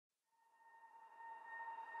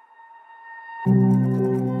We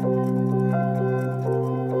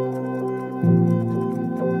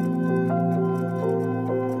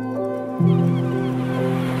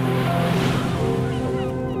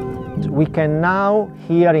can now,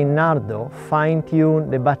 here in Nardo,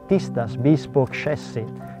 fine-tune the Battista's bespoke chassis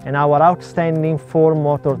and our outstanding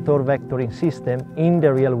 4-motor torque vectoring system in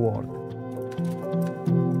the real world.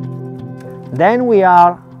 Then we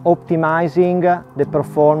are optimizing the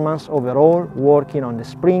performance overall, working on the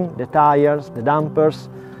spring, the tires, the dampers,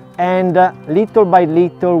 and little by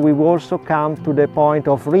little we will also come to the point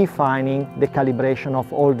of refining the calibration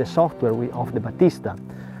of all the software of the Battista.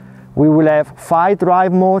 We will have 5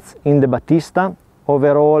 drive modes in the Battista,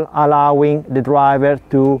 overall allowing the driver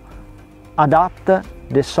to adapt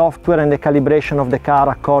the software and the calibration of the car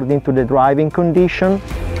according to the driving condition.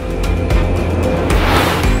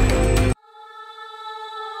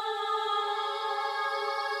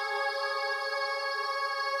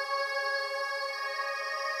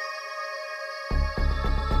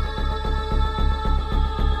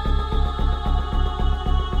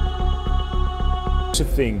 The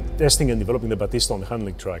thing, testing and developing the Battista on the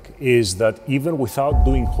handling track, is that even without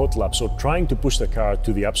doing hot laps or trying to push the car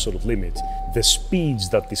to the absolute limit, the speeds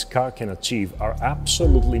that this car can achieve are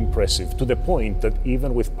absolutely impressive, to the point that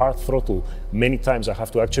even with part throttle, many times I have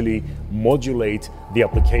to actually modulate the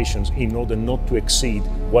applications in order not to exceed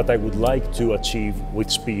what I would like to achieve with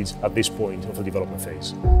speeds at this point of the development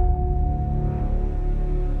phase.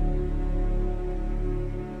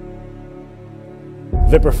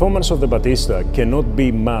 The performance of the Battista cannot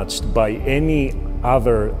be matched by any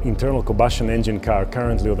other internal combustion engine car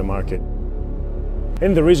currently on the market.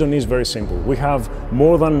 And the reason is very simple. We have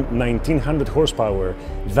more than 1900 horsepower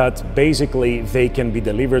that basically they can be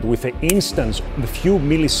delivered with an instance, a few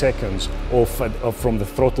milliseconds from the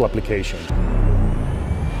throttle application.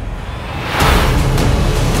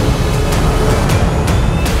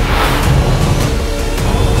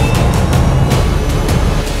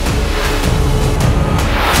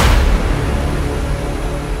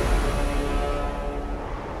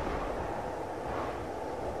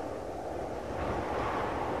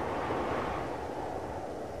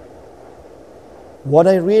 What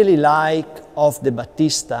I really like of the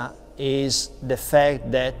Battista is the fact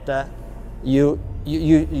that you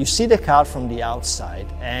see the car from the outside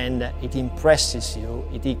and it impresses you,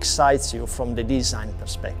 it excites you from the design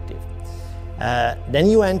perspective. Then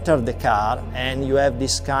you enter the car and you have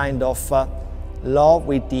this kind of love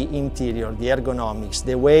with the interior, the ergonomics,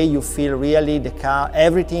 the way you feel really the car,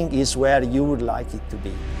 everything is where you would like it to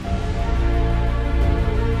be.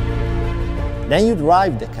 Then you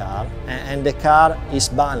drive the car, and the car is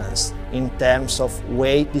balanced in terms of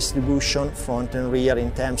weight distribution, front and rear,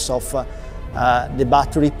 in terms of the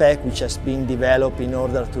battery pack, which has been developed in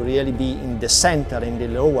order to really be in the center, in the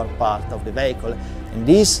lower part of the vehicle. And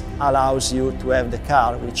this allows you to have the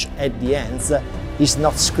car, which at the end is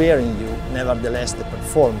not scaring you, nevertheless the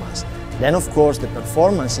performance. Then of course the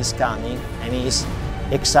performance is coming and is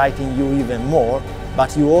exciting you even more,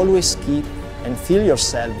 but you always keep and feel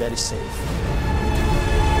yourself very safe.